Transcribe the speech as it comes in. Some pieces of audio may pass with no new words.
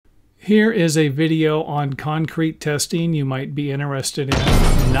Here is a video on concrete testing you might be interested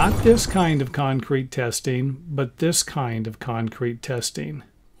in. Not this kind of concrete testing, but this kind of concrete testing,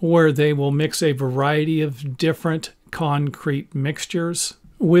 where they will mix a variety of different concrete mixtures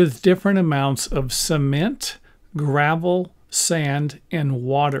with different amounts of cement, gravel, sand, and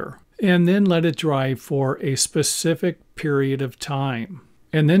water, and then let it dry for a specific period of time.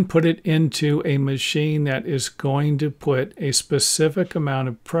 And then put it into a machine that is going to put a specific amount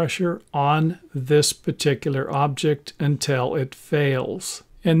of pressure on this particular object until it fails.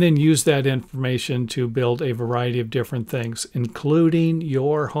 And then use that information to build a variety of different things, including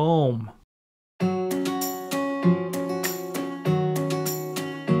your home.